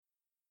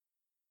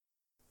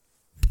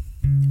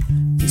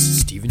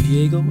Steven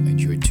Diego, and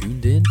you're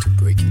tuned in to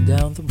Breaking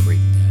Down the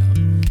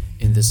Breakdown.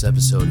 In this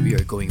episode, we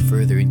are going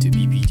further into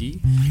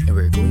BPD, and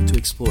we're going to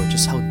explore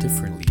just how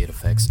differently it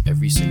affects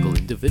every single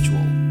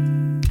individual.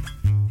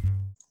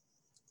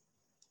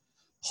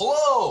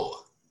 Hello!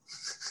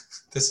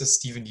 This is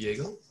Steven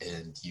Diego,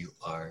 and you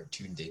are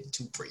tuned in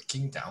to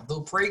Breaking Down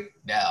the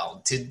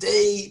Breakdown.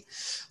 Today,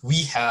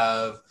 we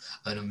have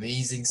an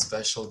amazing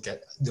special guest.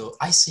 No,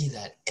 I say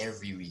that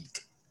every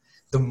week.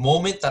 The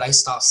moment that I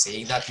stop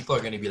saying that, people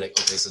are going to be like,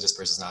 okay, so this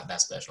person's not that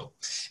special.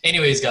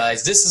 Anyways,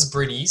 guys, this is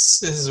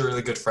Bernice. This is a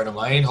really good friend of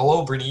mine.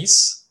 Hello,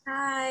 Bernice.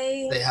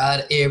 Hi. Say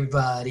hi to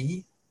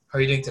everybody. How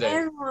are you doing today? Hi,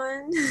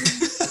 everyone.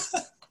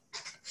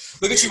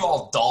 Look at you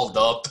all dolled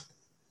up.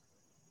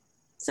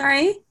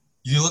 Sorry?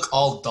 You look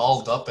all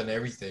dolled up and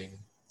everything.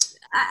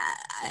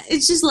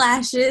 It's just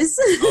lashes.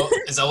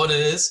 Oh, is that what it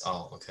is?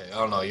 Oh, okay. I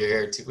don't know. Your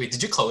hair too. Wait,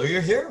 did you color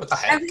your hair? What the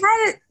heck? I've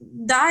had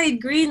it dyed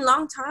green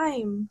long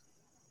time.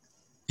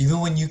 Even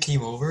when you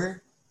came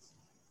over?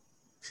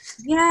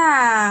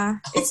 Yeah.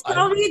 It's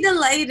probably the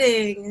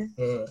lighting.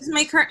 Uh, 'Cause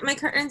my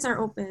curtains are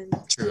open.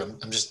 True.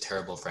 I'm just a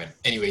terrible friend.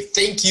 Anyway,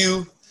 thank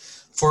you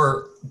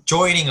for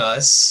joining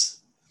us.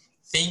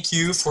 Thank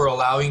you for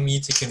allowing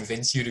me to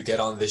convince you to get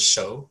on this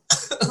show.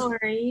 No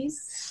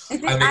worries. I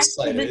think I'm I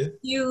excited. convinced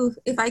you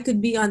if I could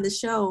be on the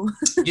show.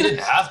 You didn't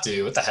have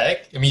to. What the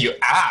heck? I mean, you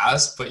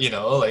asked, but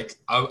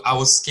I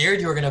was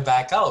scared you were going to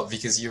back out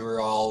because you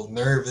were all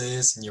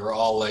nervous and you were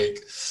all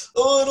like,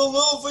 oh, I don't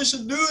know if I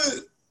should do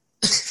it.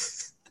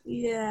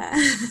 Yeah.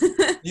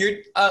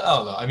 I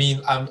don't know. I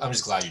mean, I'm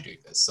just glad you're doing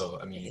this. So,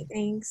 I mean,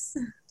 Thanks.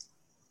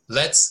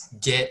 let's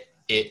get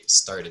it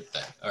started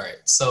then. All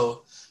right.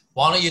 So,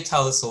 why don't you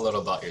tell us a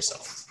little about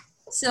yourself?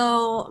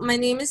 So, my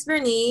name is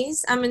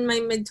Bernice. I'm in my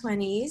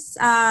mid-20s.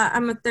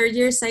 I'm a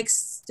third-year psych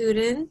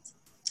student.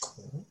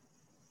 Cool.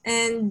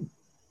 And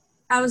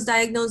I was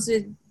diagnosed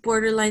with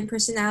borderline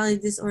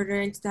personality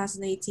disorder in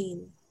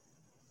 2018.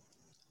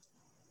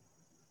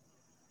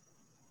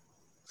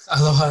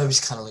 I love how I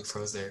just kind of like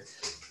froze there.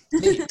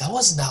 Wait, that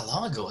wasn't that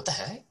long ago. What the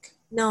heck?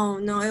 No,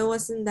 it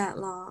wasn't that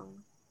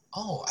long.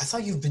 Oh, I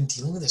thought you've been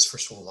dealing with this for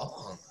so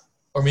long.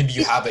 Or maybe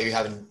you have, but you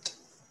haven't.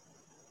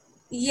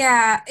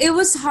 Yeah, it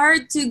was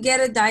hard to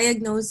get a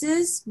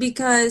diagnosis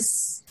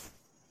because,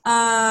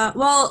 I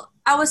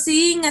was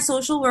seeing a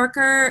social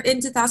worker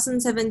in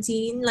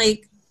 2017,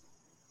 like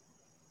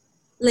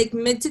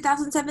mid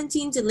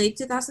 2017 to late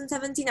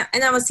 2017,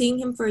 and I was seeing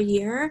him for a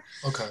year.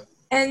 Okay.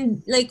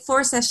 And like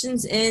 4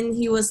 sessions in,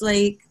 he was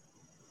like,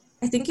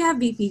 I think you have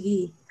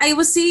BPD. I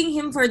was seeing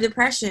him for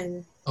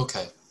depression.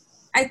 Okay.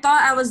 I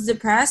thought I was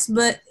depressed,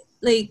 but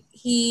like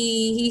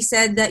he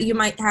said that you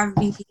might have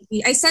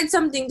BPD. I said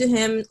something to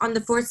him on the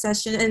 4th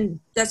session, and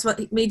that's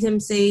what made him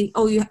say,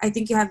 "Oh, I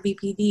think you have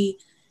BPD."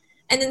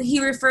 And then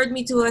he referred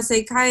me to a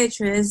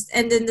psychiatrist,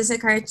 and then the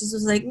psychiatrist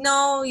was like,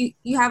 "No,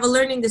 you have a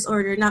learning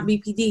disorder, not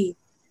BPD."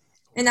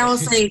 And I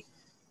was like,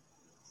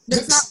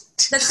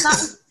 "That's not."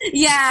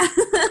 Yeah.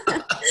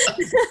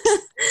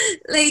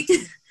 Like,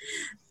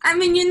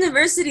 I'm in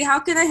university. How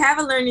can I have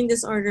a learning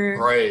disorder?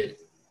 Right.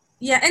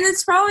 Yeah, and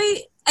it's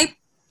probably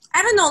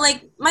I don't know,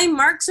 like my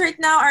marks right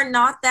now are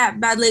not that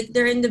bad. Like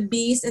they're in the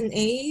B's and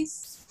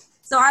A's.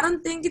 So I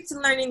don't think it's a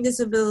learning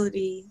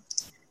disability.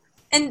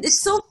 And it's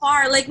so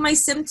far, like my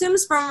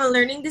symptoms from a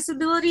learning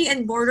disability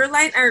and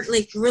borderline are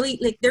like really,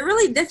 like they're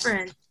really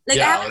different. Like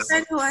Yeah, I have a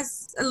friend who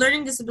has a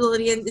learning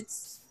disability and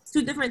it's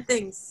 2 different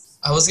things.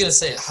 I was going to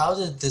say, how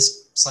did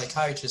this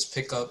psychiatrist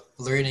pick up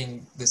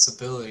learning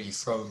disability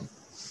from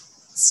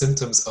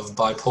symptoms of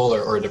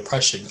bipolar or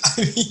depression?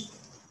 I mean,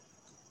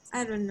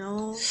 I don't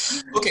know.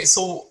 okay,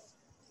 so,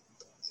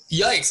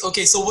 yikes.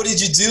 Okay, so what did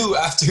you do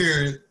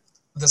after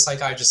the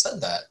psychiatrist said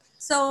that?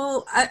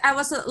 So I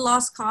was at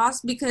lost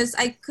cause because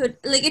I could,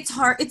 like, it's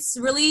hard. It's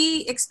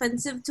really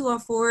expensive to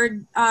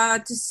afford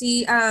to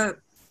see a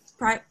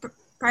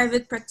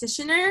private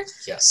practitioner.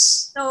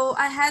 Yes. So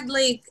I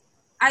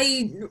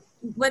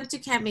went to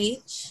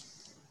CAMH.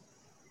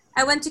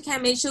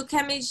 So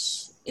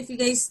CAMH, if you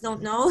guys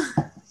don't know,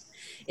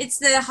 it's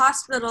the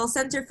hospital,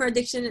 Center for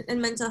Addiction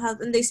and Mental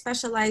Health, and they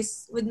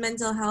specialize with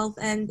mental health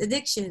and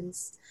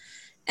addictions.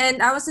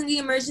 And I was in the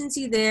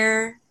emergency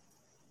there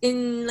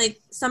in like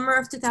summer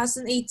of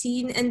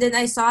 2018, and then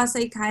I saw a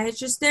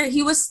psychiatrist there.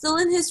 He was still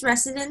in his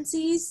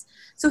residencies,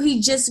 so he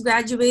just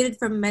graduated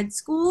from med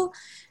school.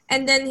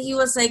 And then he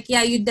was like,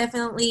 yeah,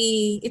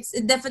 it's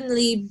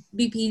definitely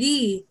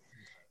BPD.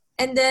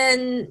 And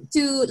then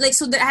I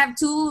have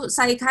 2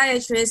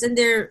 psychiatrists, and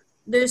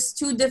there's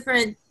 2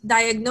 different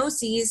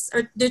diagnoses,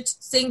 or they're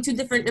saying 2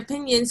 different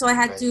opinions. So I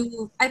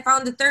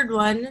found the 3rd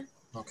one,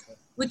 Okay.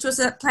 which was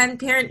a Planned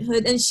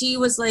Parenthood, and she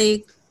was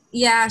like,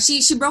 yeah,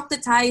 she broke the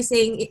tie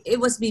saying it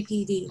was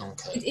BPD.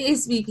 Okay. It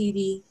is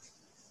BPD.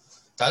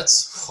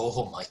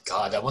 Oh my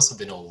God, that must have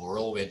been a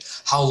whirlwind.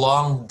 How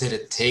long did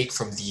it take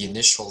from the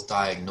initial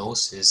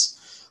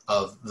diagnosis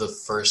of the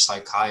first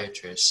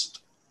psychiatrist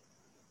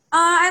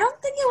I don't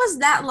think it was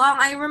that long.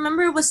 I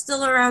remember it was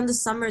still around the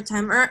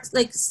summertime or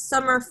like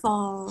summer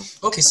fall.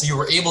 Okay, so you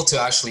were able to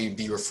actually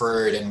be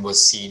referred and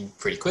was seen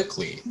pretty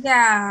quickly.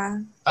 Yeah.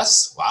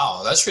 That's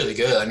wow. That's really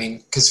good. I mean,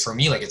 because for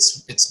me, like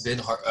it's been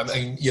hard. I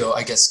mean,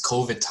 I guess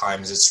COVID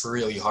times, it's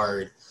really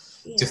hard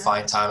to Yeah.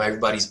 find time.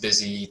 Everybody's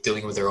busy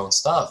dealing with their own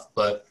stuff.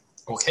 But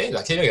okay,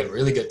 that came at a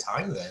really good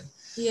time then.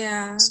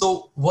 Yeah.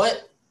 So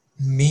what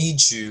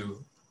made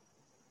you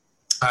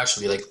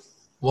actually like?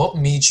 What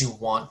made you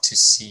want to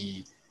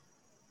see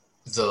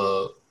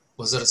the?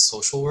 Was it a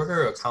social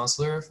worker or a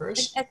counselor at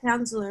first? A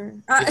counselor.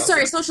 Yeah.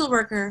 Sorry, social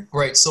worker.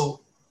 Right.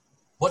 So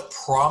what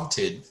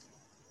prompted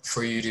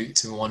for you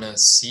to want to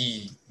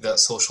see that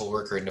social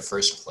worker in the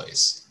first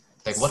place?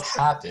 Like, what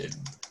happened?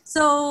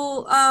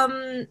 So,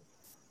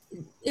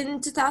 in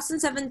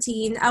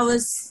 2017, I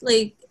was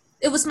like,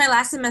 it was my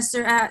last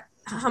semester at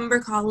Humber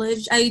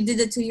College. I did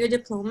a 2-year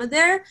diploma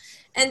there,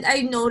 and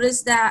I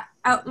noticed that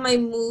my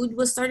mood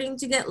was starting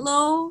to get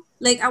low.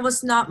 Like, I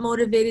was not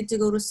motivated to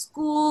go to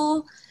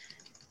school.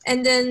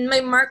 And then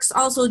my marks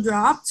also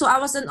dropped. So I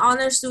was an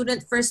honor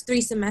student first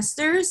 3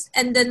 semesters,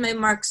 and then my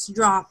marks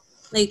dropped.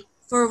 Like,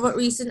 for what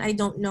reason, I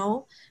don't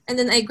know. And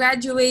then I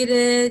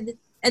graduated.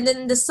 And then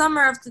in the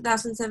summer of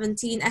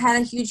 2017, I had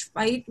a huge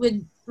fight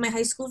with my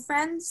high school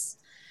friends.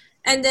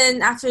 And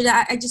then after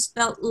that, I just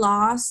felt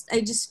lost.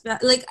 I just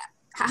felt like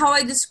how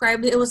I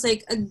described it, it was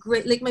like a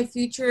great, like my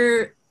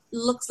future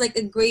looks like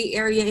a gray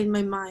area in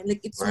my mind.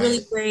 Like it's really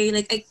Right. gray.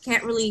 Like I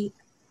can't really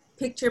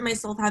picture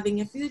myself having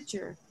a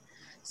future.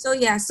 So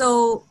yeah,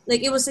 so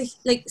like it was a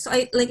like so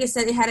I like I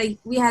said,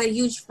 we had a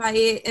huge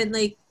fight, and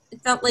like it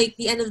felt like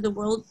the end of the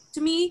world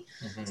to me.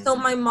 Hmm. So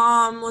my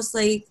mom was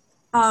like,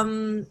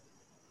 um,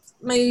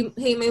 my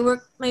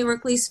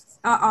workplace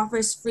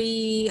offers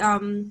free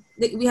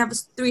we have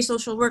 3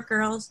 social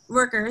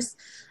workers.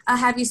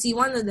 Have you see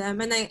one of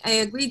them? And I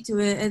agreed to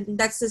it, and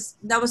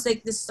that was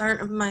like the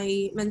start of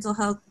my mental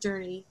health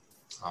journey.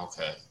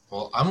 Okay.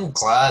 Well, I'm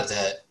glad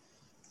that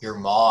your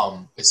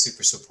mom is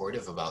super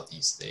supportive about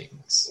these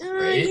things,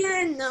 right?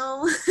 Yeah,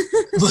 no.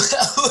 What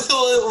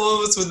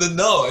was with the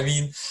no? I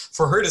mean,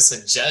 for her to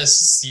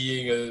suggest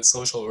seeing a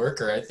social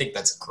worker, I think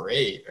that's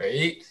great,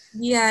 right?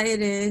 Yeah,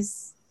 it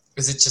is.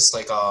 Is it just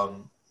like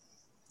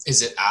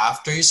is it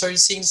after you started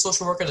seeing the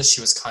social worker that she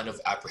was kind of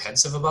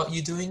apprehensive about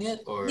you doing it,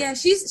 or Yeah,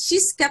 she's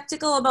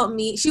skeptical about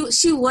me.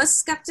 She was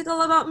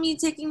skeptical about me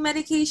taking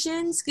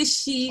medications because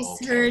she's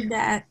Okay. heard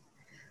that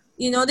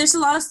there's a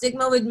lot of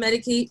stigma with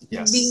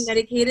Yes. being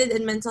medicated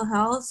and mental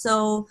health.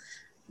 So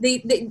they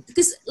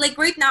because like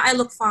right now I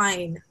look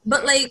fine,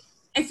 but Yeah. like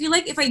I feel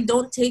like if I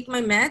don't take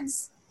my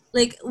meds,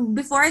 like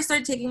before I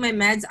started taking my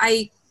meds,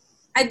 I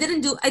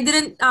didn't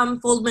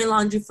fold my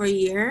laundry for a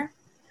year.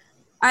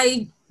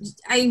 I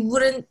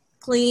wouldn't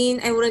clean,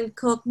 I wouldn't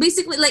cook.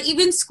 Basically, like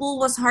even school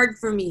was hard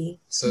for me.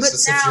 So But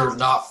it's as if you're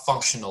not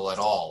functional at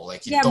all,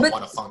 like you Yeah, don't but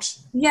want to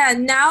function. yeah,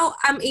 now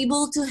I'm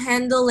able to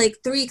handle like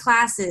 3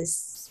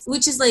 classes,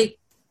 which is like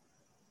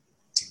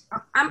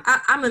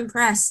I'm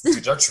impressed.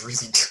 Dude, that's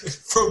really good.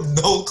 From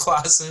no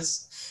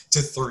classes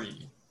to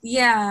 3.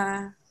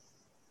 Yeah.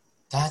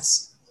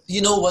 That's,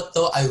 you know what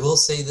though, I will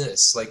say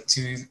this, like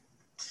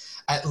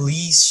at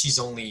least she's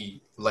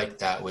only like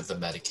that with the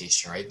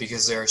medication, right?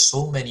 Because there are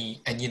so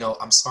many, and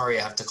I'm sorry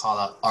I have to call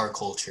out our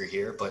culture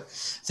here, but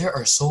there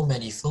are so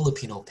many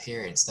Filipino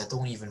parents that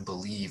don't even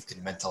believe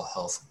in mental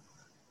health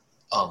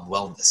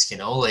wellness,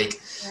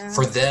 like Yeah.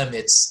 for them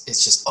it's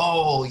just,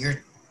 oh,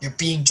 you're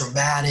being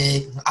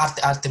dramatic,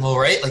 ate mo,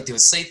 right? Like they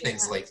would say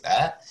things Yeah. like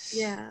that.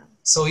 Yeah.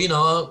 So,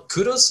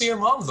 kudos to your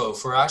mom though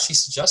for actually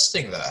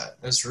suggesting that.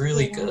 That's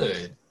really Yeah.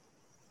 good.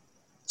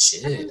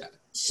 Shit.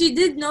 She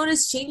did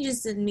notice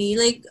changes in me.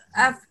 Like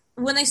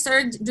when I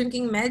started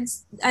drinking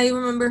meds, I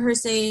remember her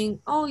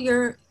saying, "Oh,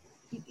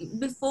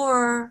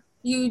 before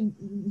you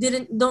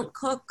don't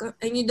cook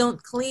and you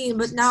don't clean,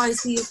 but now I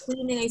see you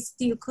cleaning, I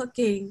see you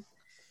cooking."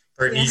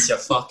 Bernice, you're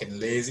fucking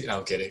lazy. No,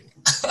 I'm kidding.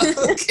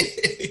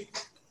 Okay.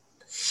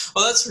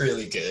 Well, that's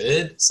really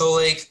good. So,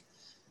 like,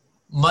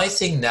 my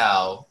thing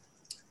now,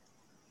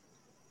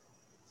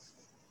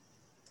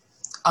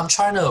 I'm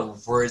trying to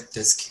word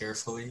this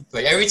carefully.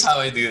 Like, every time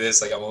I do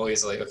this, like, I'm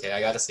always like, okay,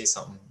 I gotta say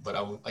something, but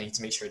I need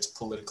to make sure it's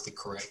politically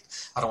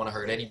correct. I don't want to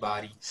hurt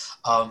anybody.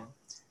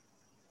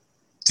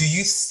 Do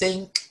you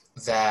think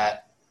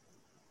that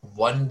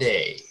one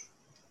day,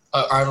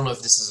 I don't know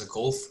if this is a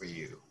goal for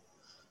you,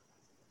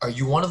 are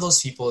you one of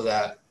those people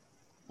that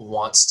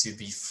wants to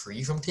be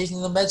free from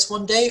taking the meds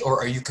one day, or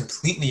are you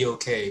completely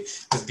okay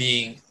with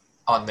being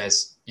on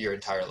meds your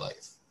entire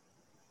life?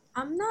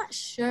 I'm not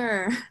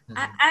sure.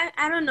 Mhm.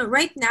 I don't know.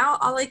 Right now,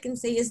 all I can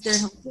say is they're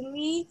helping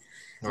me.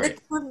 Right.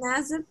 The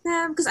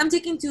clonazepam, because I'm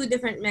taking 2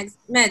 different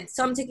meds.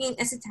 So I'm taking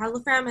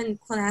escitalopram and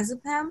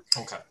clonazepam.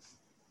 Okay.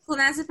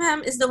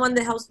 Clonazepam is the one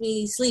that helps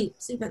me sleep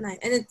at night,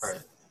 and it's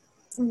Right.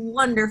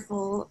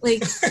 wonderful.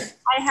 Like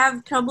I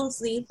have trouble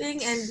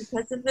sleeping, and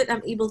because of it,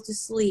 I'm able to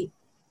sleep.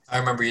 I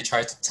remember you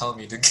tried to tell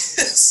me to get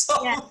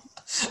some. Yeah.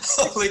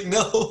 I'm like,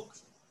 no.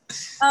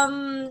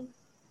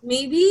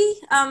 Maybe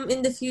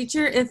in the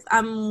future if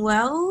I'm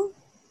well,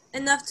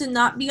 enough to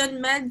not be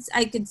on meds,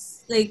 I could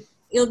like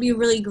it'll be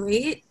really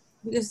great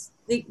because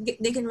they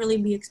can really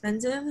be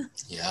expensive.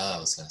 Yeah, I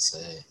was gonna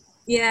say.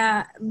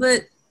 Yeah,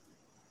 but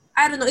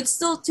I don't know. It's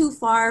still too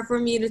far for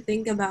me to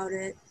think about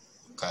it.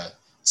 Okay.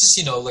 Just,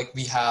 like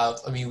we have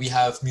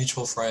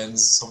mutual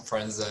friends, some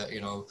friends that,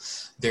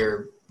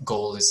 their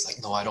goal is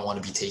like, no, I don't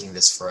want to be taking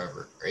this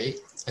forever, right?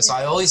 And so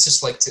I always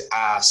just like to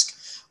ask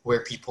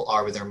where people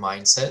are with their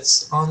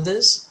mindsets on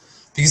this.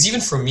 Because even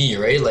for me,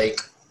 right,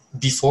 like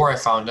before I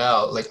found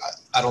out, like,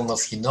 I don't know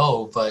if you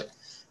know, but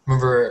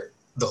remember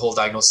the whole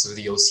diagnosis of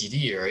the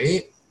OCD,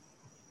 right?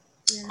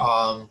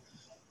 Yeah.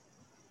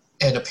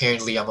 And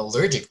apparently I'm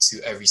allergic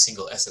to every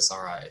single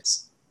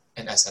SSRIs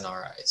and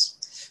SNRIs.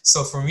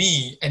 So for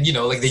me, and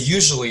like they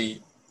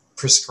usually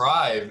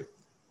prescribe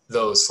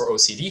those for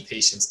OCD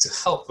patients to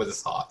help with the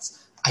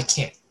thoughts. I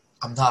can't.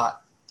 I'm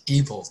not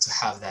able to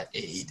have that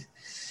aid.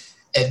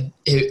 And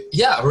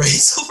right.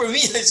 So for me,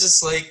 it's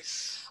just like,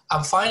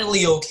 I'm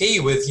finally okay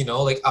with,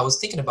 like I was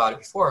thinking about it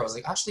before. I was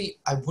like, actually,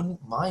 I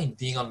wouldn't mind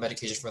being on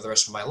medication for the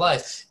rest of my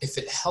life if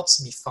it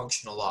helps me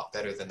function a lot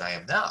better than I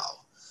am now.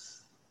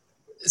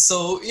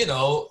 So,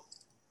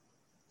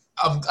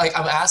 I'm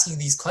asking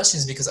these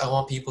questions because I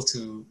want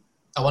to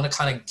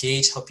kind of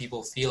gauge how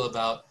people feel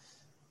about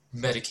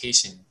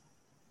medication.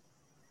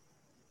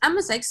 I'm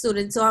a psych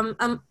student, so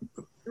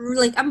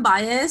I'm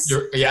biased.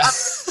 Yeah.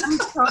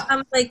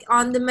 I'm like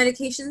on the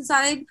medication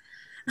side.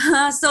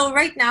 So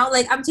right now,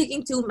 like I'm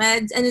taking 2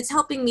 meds and it's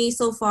helping me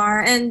so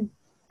far. And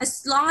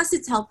as long as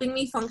it's helping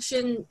me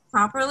function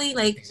properly,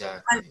 like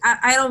Exactly.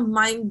 I don't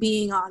mind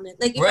being on it.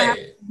 Like if I have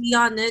to be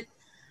on it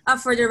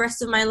for the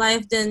rest of my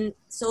life, then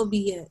so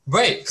be it.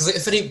 Right, because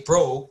if it ain't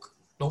broke,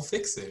 don't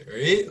fix it,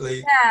 right?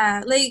 Like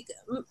yeah, like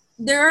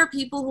there are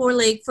people who are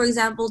like, for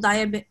example,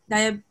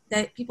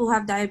 people who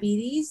have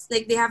diabetes,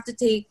 like they have to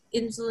take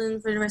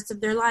insulin for the rest of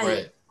their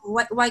life.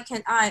 Right. Why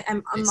can't I?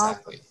 I'm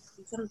exactly.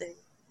 Something.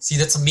 See,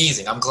 that's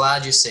amazing. I'm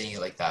glad you're saying it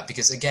like that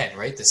because again,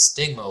 right, the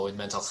stigma with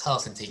mental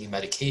health and taking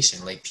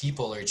medication, like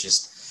people are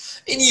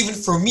just, and even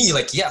for me,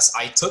 like yes,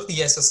 I took the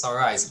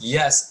SSRIs.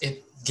 Yes,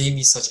 it gave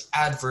me such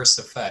adverse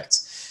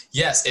effects.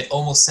 Yes, it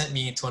almost sent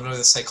me into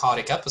another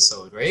psychotic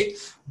episode, right?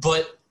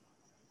 But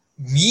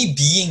me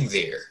being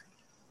there,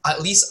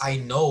 at least I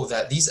know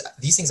that these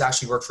things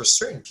actually work for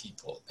certain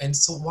people. And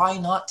so why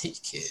not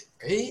take it,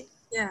 right?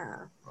 Yeah.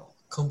 Well,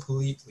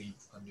 completely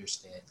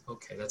understand.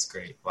 Okay, that's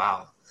great.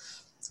 Wow.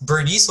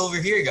 Bernice over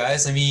here,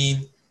 guys. I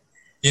mean,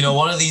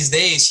 one of these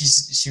days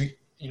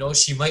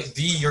she might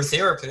be your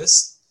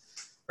therapist,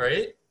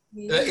 right?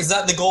 Yeah. Is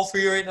that the goal for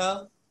you right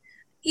now?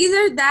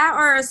 Either that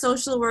or a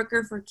social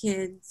worker for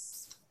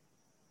kids.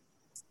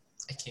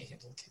 I can't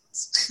handle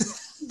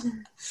kids.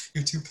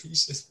 You're too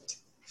patient.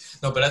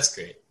 No, but that's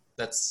great.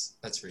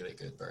 That's really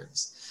good,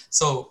 Burns.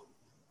 So,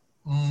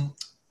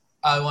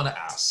 I want to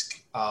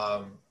ask.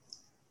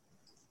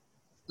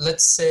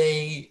 Let's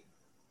say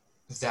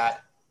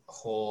that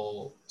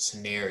whole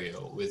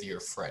scenario with your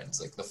friends,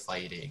 like the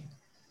fighting,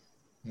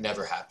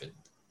 never happened,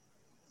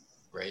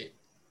 right?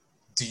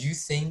 Do you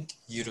think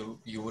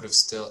you would have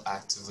still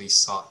actively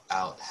sought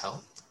out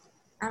help?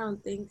 I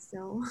don't think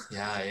so.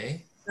 Yeah, eh?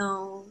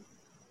 No.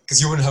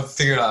 Because you wouldn't have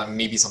figured out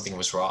maybe something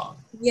was wrong.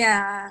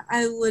 Yeah,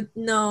 I would.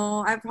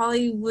 No, I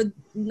probably would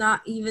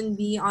not even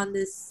be on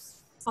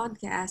this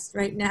podcast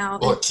right now.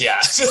 Oh,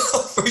 yeah,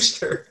 for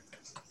sure.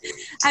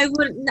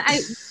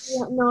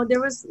 No,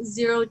 there was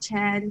zero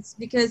chance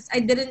because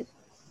I didn't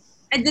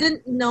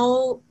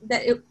know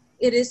that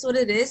it is what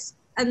it is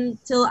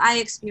until I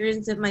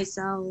experienced it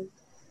myself.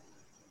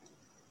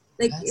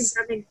 Like, does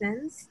that make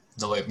sense?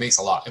 No, it makes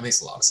a lot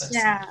of sense.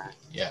 Yeah.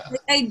 Yeah.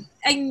 Like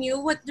I knew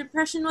what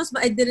depression was,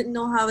 but I didn't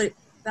know how it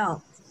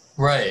felt.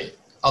 Right.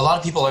 A lot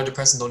of people are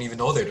depressed and don't even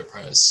know they're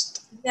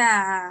depressed.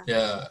 Yeah.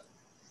 Yeah.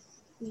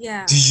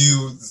 Yeah. Do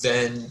you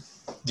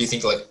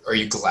think, like, are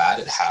you glad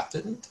it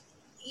happened?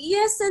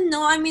 Yes and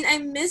no. I mean,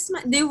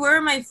 they were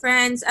my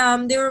friends.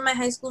 They were my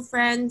high school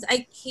friends.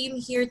 I came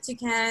here to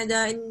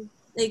Canada in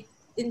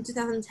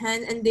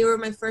 2010, and they were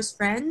my first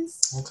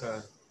friends. Okay.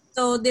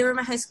 So they were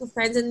my high school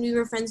friends, and we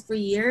were friends for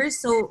years.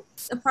 So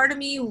a part of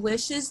me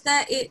wishes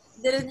that it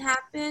didn't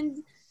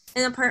happen,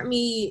 and a part of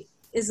me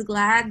is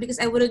glad because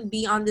I wouldn't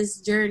be on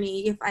this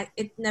journey if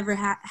it never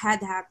had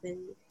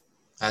happened.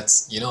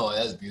 That's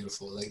that's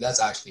beautiful. Like that's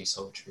actually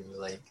so true.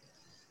 Like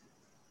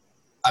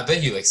I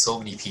bet you, like so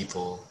many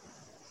people,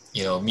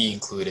 me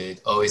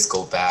included, always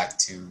go back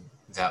to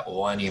that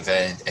one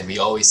event, and we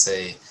always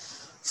say,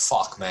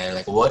 "Fuck, man!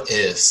 Like, what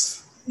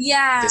if?"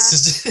 Yeah. This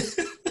is.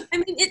 I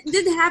mean, it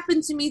did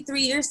happen to me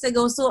 3 years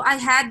ago, so I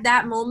had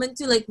that moment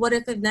too. Like, what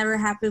if it never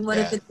happened? What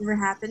if it never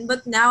happened?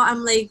 But now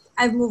I'm like,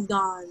 I've moved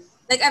on.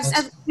 Like,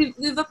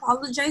 we've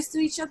apologized to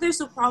each other,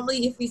 so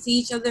probably if we see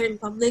each other in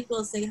public,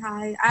 we'll say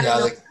hi. I don't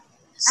know. Like,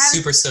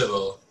 super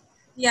civil.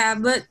 Yeah,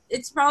 but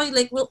it's probably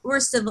like we're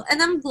civil,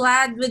 and I'm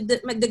glad with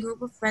the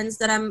group of friends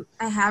that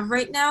I have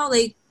right now.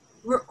 Like,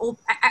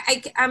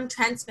 I'm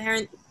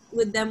transparent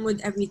with them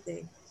with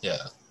everything.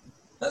 Yeah,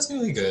 that's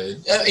really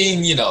good. I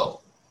mean,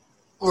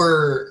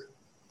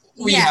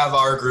 we Yeah. have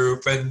our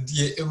group and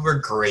we're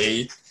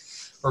great.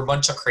 We're a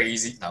bunch of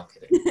crazy. No, I'm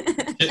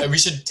kidding. We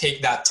should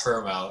take that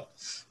term out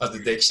of the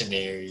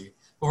dictionary.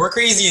 But we're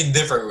crazy in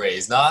different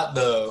ways, not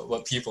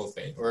what people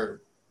think.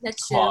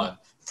 That's Come true. on,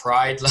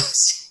 Pride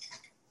last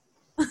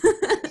year.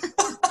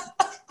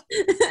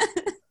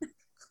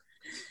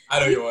 I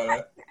don't even want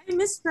to. I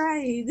miss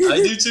Pride.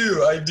 I do too,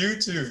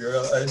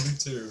 girl. I do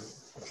too.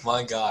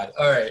 My God.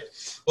 All right.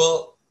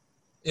 Well,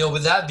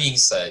 with that being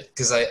said,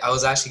 because I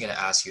was actually going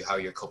to ask you how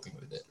you're coping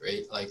with it,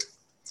 right? Like,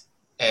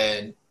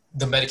 and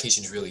the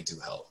medications really do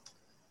help.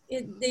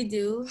 They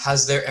do.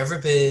 Has there ever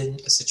been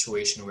a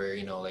situation where,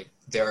 like,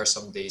 there are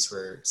some days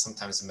where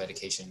sometimes the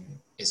medication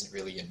isn't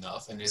really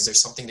enough? And is there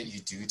something that you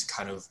do to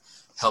kind of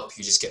help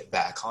you just get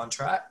back on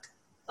track?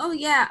 Oh,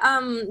 yeah.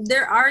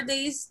 There are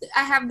days,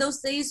 I have those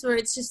days where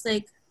it's just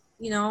like,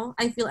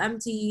 I feel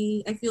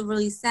empty. I feel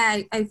really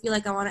sad. I feel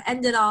like I want to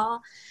end it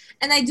all.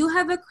 And I do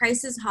have a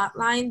crisis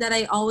hotline that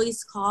I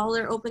always call.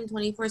 They're open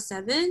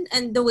 24/7,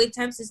 and the wait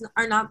times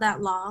are not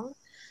that long.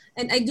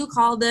 And I do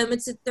call them.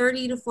 It's a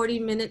 30 to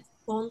 40-minute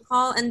phone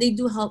call, and they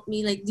do help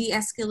me, like,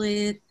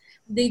 de-escalate.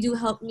 They do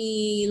help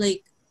me,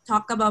 like,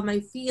 talk about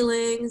my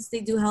feelings.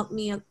 They do help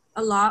me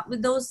a lot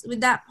with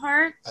that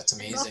part. That's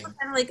amazing. Also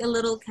kind of like a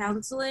little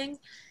counseling.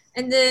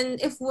 And then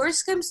if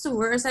worse comes to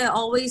worse, I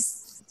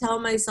always tell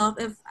myself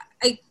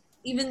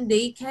even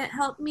they can't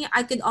help me,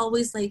 I could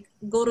always, like,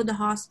 go to the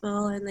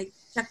hospital and, like,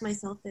 check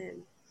myself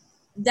in.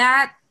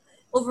 That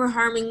over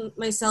harming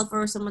myself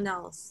or someone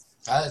else.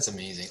 That's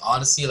amazing.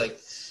 Honestly, like,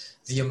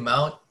 the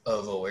amount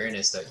of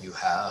awareness that you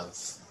have,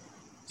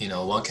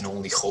 one can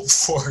only hope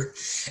for.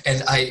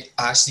 And I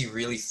actually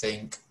really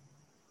think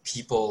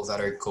people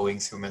that are going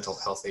through mental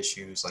health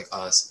issues like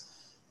us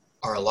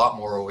are a lot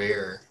more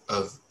aware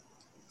of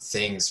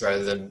things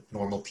rather than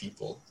normal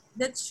people.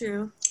 That's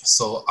true.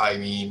 So, I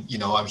mean,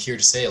 I'm here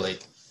to say,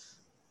 like,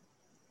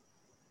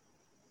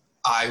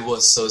 I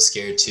was so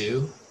scared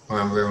too.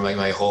 Remember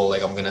my whole,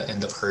 like, I'm going to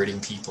end up hurting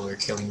people or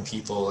killing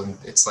people. And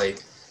it's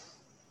like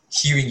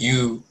hearing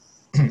you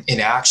in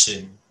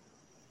action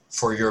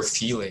for your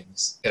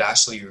feelings, it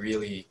actually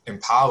really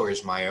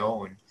empowers my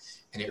own.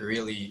 And it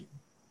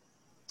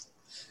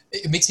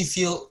makes me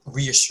feel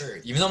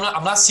reassured. Even though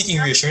I'm not seeking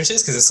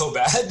reassurances because it's so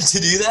bad to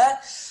do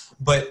that.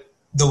 But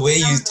the way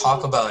you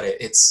talk about it,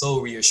 it's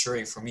so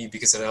reassuring for me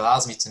because it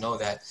allows me to know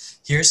that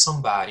here's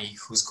somebody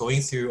who's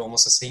going through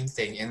almost the same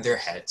thing in their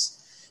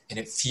heads, and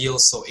it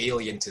feels so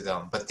alien to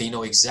them, but they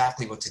know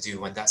exactly what to do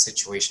when that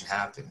situation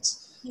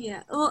happens.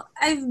 Yeah, well,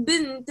 I've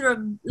been through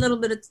a little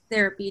bit of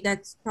therapy.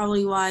 That's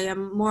probably why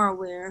I'm more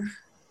aware.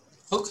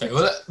 Okay,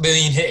 well, I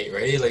mean, hey,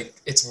 right? Like,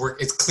 it's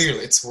clearly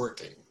it's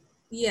working.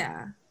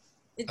 Yeah.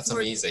 That's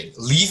amazing.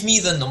 Leave me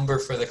the number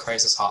for the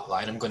crisis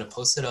hotline. I'm going to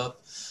post it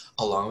up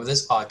along with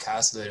this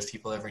podcast so that if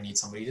people ever need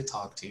somebody to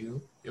talk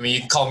to, I mean, you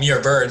can call me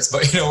or Burns,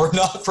 but we're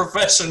not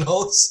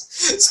professionals,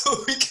 so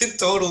we can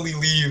totally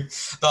leave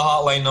the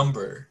hotline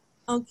number.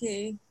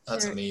 Okay.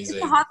 That's amazing.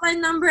 It's a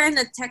hotline number and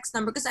a text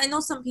number because I know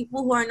some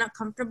people who are not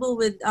comfortable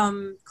with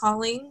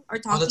calling or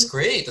talking. Oh, that's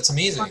great. That's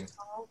amazing.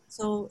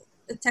 So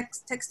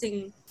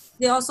texting,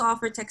 they also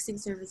offer texting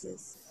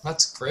services.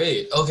 That's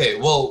great. Okay,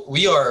 well,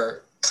 we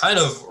are kind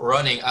of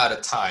running out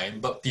of time,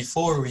 but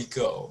before we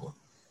go,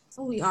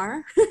 oh, we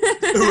are?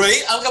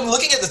 right? I'm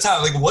looking at the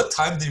time, like, what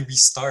time did we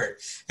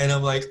start? And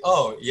I'm like,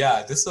 oh,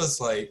 yeah, this was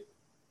like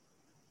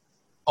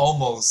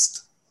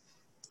almost,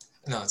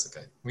 no, it's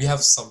okay. We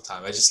have some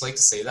time. I just like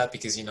to say that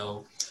because,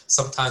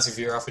 sometimes we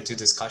veer off into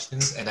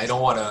discussions and I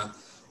don't want to,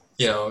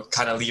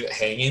 kind of leave it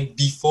hanging.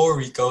 Before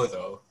we go,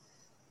 though,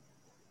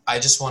 I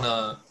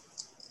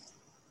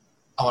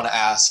want to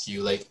ask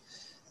you, like,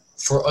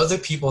 for other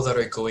people that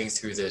are going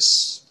through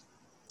this,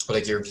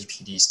 like your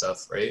BPD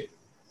stuff, right?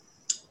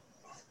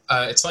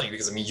 It's funny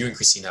because, I mean, you and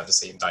Christine have the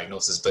same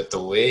diagnosis, but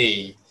the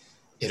way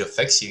it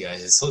affects you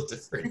guys is so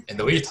different. And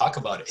the way you talk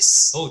about it is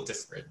so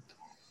different.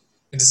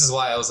 And this is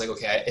why I was like,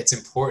 okay, it's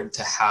important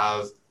to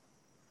have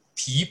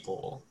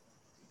people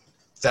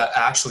that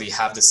actually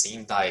have the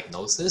same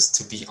diagnosis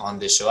to be on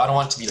this show. I don't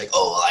want it to be like,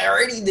 oh, well, I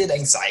already did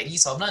anxiety,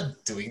 so I'm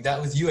not doing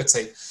that with you. It's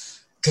like,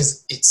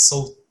 because it's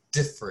so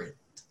different.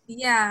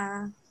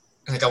 Yeah.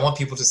 Like, I want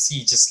people to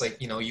see just like,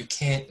 you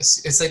can't,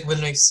 it's like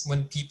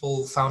when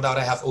people found out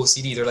I have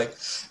OCD, they're like,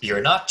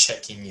 you're not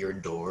checking your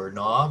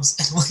doorknobs.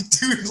 And I'm like,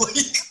 dude,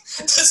 like,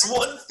 that's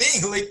one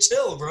thing, like,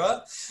 chill,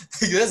 bro.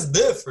 Like, that's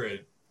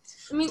different.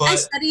 I mean, I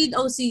studied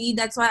OCD,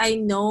 that's why I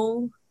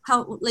know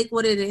how, like,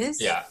 what it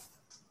is. Yeah.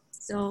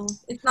 So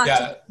it's not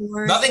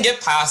nothing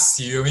get past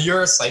you. I mean,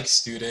 you're a psych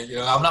student,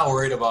 I'm not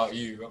worried about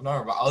you. I'm not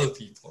worried about other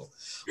people.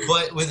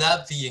 But with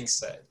that being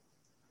said,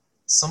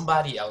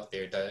 somebody out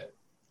there that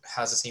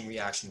has the same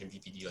reaction to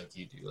BPD like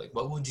you do, like,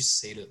 what would you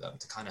say to them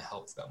to kind of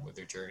help them with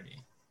their journey?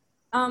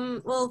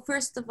 Well,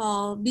 first of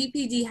all,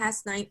 BPD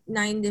has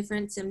nine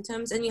different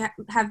symptoms, and you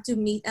have to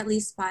meet at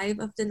least 5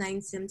 of the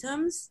 9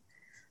 symptoms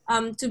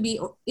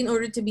in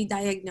order to be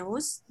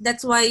diagnosed.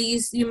 That's why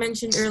you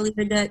mentioned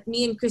earlier that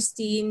me and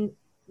Christine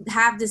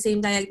have the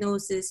same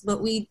diagnosis,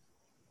 but we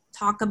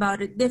talk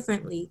about it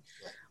differently.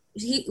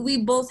 we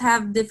both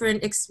have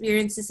different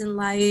experiences in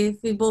life.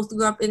 We both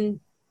grew up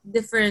in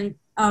different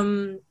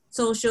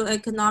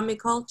socio-economic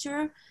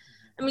culture.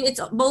 I mean,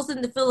 it's both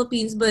in the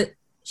Philippines, but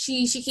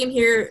she came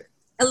here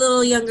a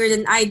little younger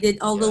than I did,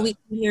 although we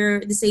came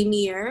here the same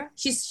year.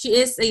 She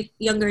is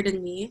younger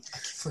than me. I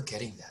keep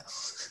forgetting that.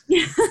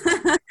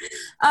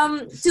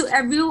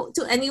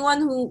 To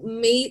anyone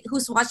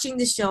who's watching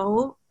the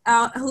show,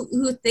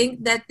 who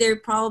think that they're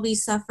probably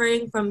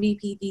suffering from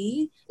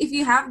BPD, if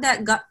you have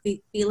that gut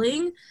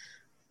feeling,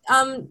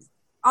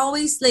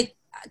 always, like,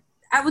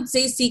 I would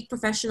say, seek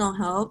professional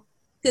help,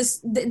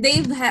 because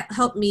they've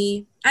helped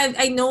me.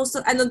 I know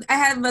I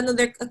have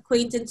another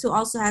acquaintance who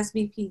also has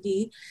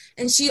BPD,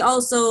 and she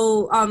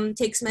also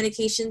takes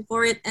medication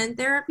for it and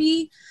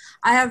therapy.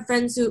 I have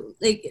friends who,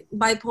 like,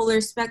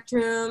 bipolar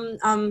spectrum,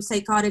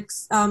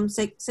 psychotics,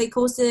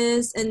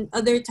 psychosis, and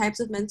other types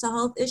of mental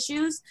health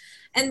issues,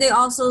 and they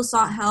also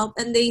sought help,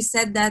 and they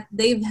said that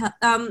they've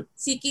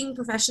seeking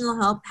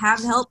professional help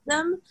have helped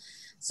them.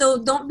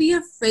 So don't be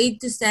afraid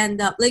to stand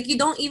up. Like, you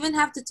don't even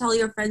have to tell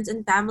your friends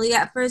and family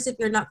at first if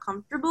you're not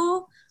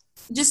comfortable.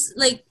 Just,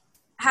 like,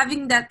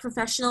 having that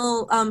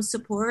professional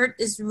support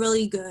is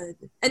really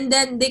good. And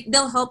then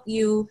they'll help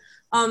you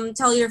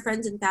tell your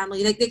friends and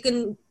family. Like, they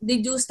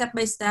do step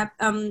by step,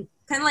 kind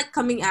of like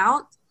coming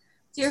out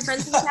to your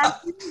friends and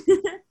family.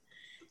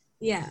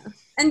 Yeah.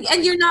 And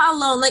you're not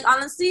alone. Like,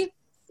 honestly,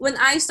 when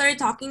I started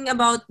talking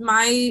about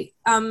my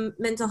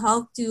mental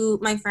health to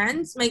my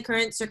friends, my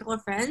current circle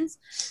of friends,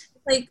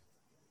 like,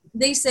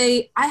 they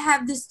say, I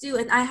have this too,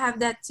 and I have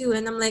that too.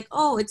 And I'm like,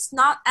 oh, it's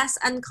not as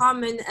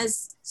uncommon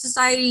as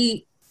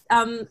society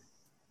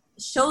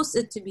shows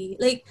it to be.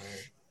 Like,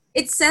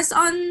 it says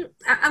on,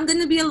 I'm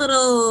going to be a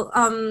little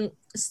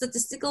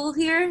statistical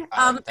here.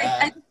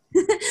 I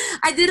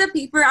did a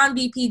paper on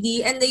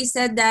BPD, and they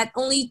said that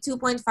only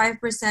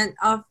 2.5%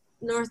 of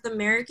North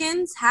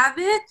Americans have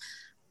it.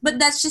 But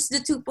that's just the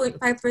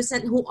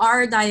 2.5% who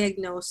are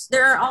diagnosed.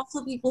 There are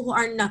also people who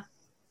are not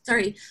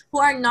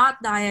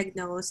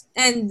diagnosed.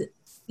 And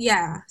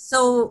yeah,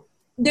 so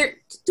there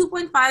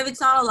 2.5,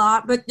 it's not a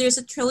lot, but there's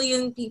 1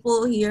 trillion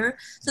people here.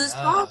 So there's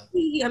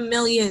probably a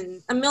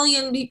million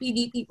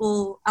BPD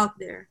people out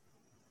there.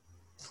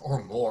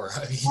 Or more.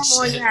 I mean,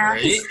 shit,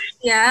 right?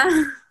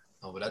 Yeah.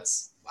 No, but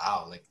that's,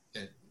 wow. Like,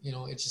 it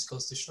just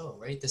goes to show,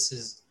 right? This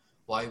is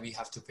why we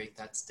have to break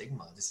that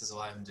stigma. This is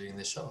why I'm doing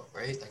this show,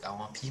 right? Like, I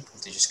want people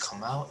to just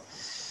come out,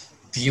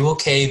 be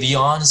okay, be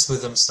honest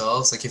with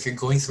themselves. Like, if you're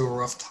going through a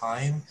rough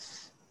time,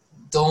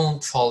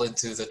 don't fall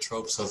into the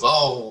tropes of,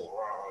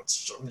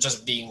 I'm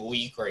just being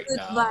weak right good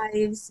now.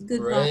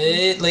 Good right?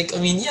 vibes. Like, I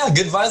mean, yeah,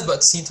 good vibes, but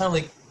at the same time,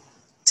 like,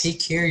 take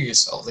care of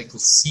yourself. Like,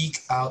 seek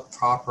out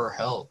proper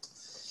help.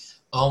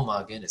 Oh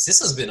my goodness, this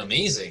has been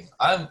amazing.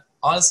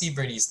 Honestly,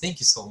 Bernice, thank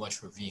you so much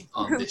for being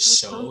on this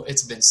show.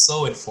 It's been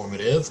so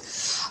informative.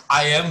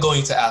 I am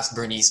going to ask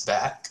Bernice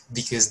back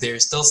because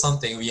there's still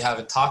something we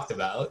haven't talked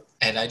about,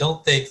 and I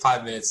don't think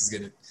 5 minutes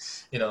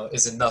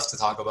is enough to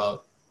talk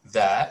about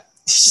that.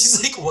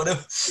 She's like, what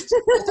if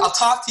I'll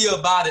talk to you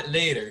about it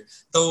later.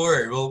 Don't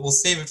worry, we'll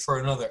save it for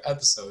another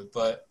episode.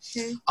 But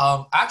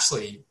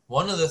actually,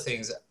 one of the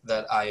things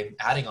that I'm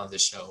adding on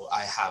this show,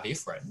 I have a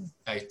friend.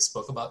 I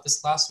spoke about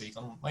this last week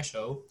on my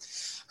show.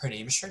 Her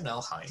name is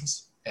Chanel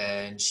Hines,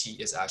 and she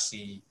is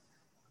actually,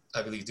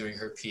 I believe, doing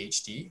her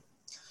PhD,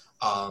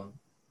 on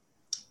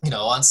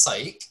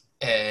psych,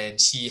 and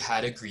she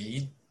had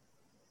agreed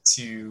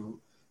to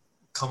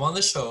come on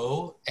the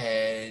show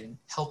and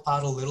help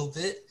out a little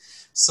bit.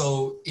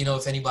 So,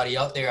 if anybody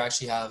out there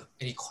actually have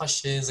any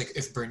questions, like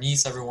if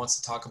Bernice ever wants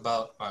to talk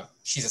about,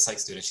 she's a psych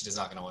student, she does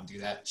not gonna want to do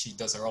that. She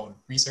does her own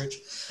research.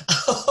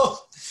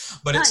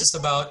 But it's just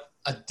about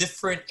a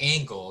different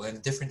angle and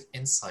a different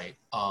insight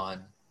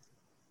on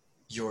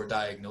your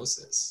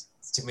diagnosis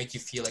to make you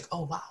feel like,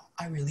 oh, wow,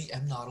 I really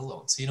am not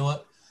alone. So you know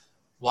what?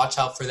 Watch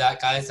out for that,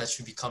 guys. That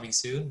should be coming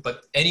soon.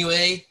 But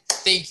anyway,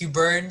 thank you,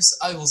 Burns.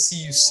 I will see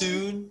you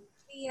soon.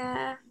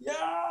 Yeah. Bye.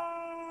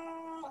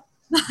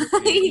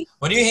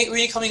 When are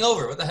you coming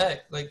over? What the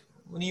heck? Like,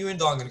 when are you and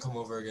Dawn gonna come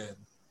over again?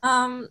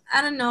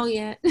 I don't know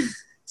yet.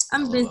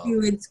 I'm busy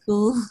with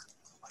school.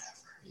 Whatever.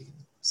 You can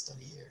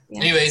study here.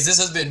 Yeah. Anyways, this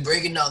has been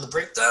Breaking Down the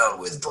Breakdown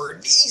with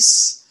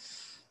Bernice.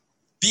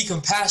 Be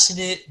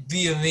compassionate,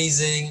 be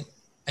amazing,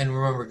 and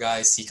remember,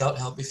 guys, seek out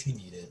help if you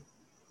need it.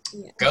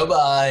 Yeah.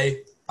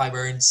 Goodbye. Bye,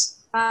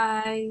 Burns.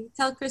 Bye.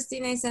 Tell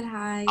Christine I said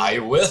hi. I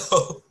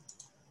will.